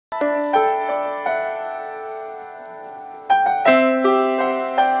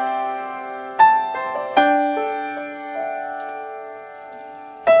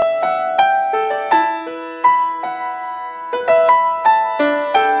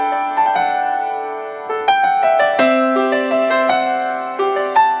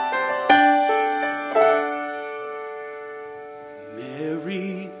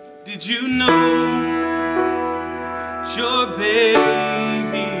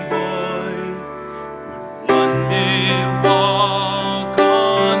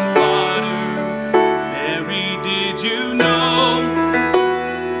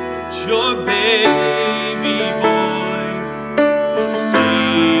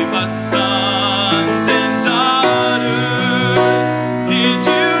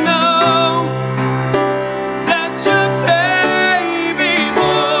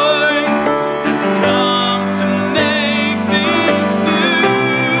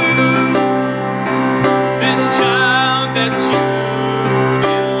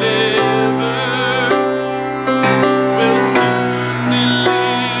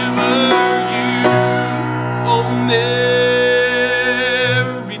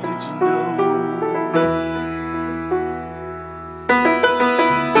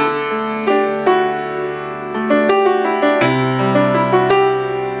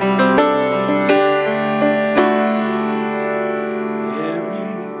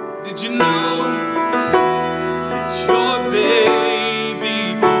did you know that your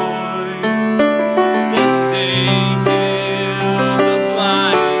baby boy one day healed the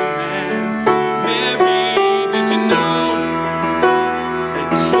blind man? Mary, did you know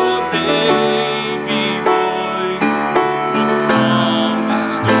that your baby boy would calm the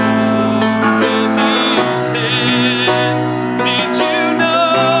storm with his hand? Did you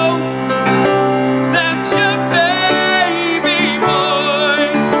know that your baby boy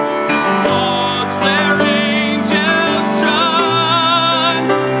walks where angels trod?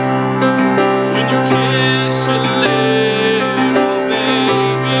 When you kiss your little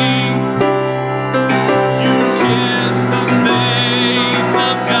baby, you kiss the face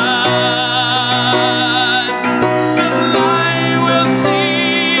of God. The blind will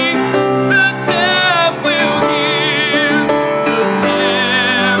see, the deaf will hear, the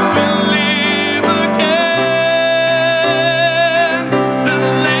dead will live again. The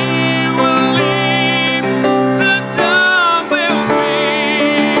lame will leap, the dumb will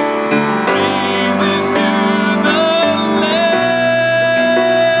speak. Praises to the Lamb.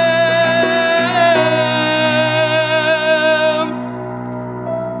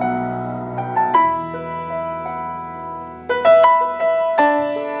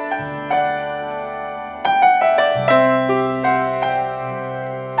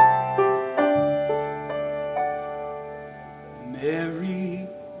 Mary,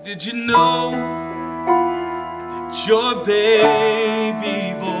 did you know that your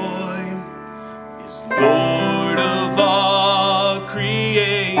baby boy is Lord of all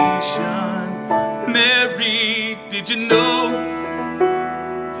creation? Mary, did you know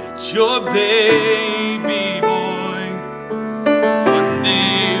that your baby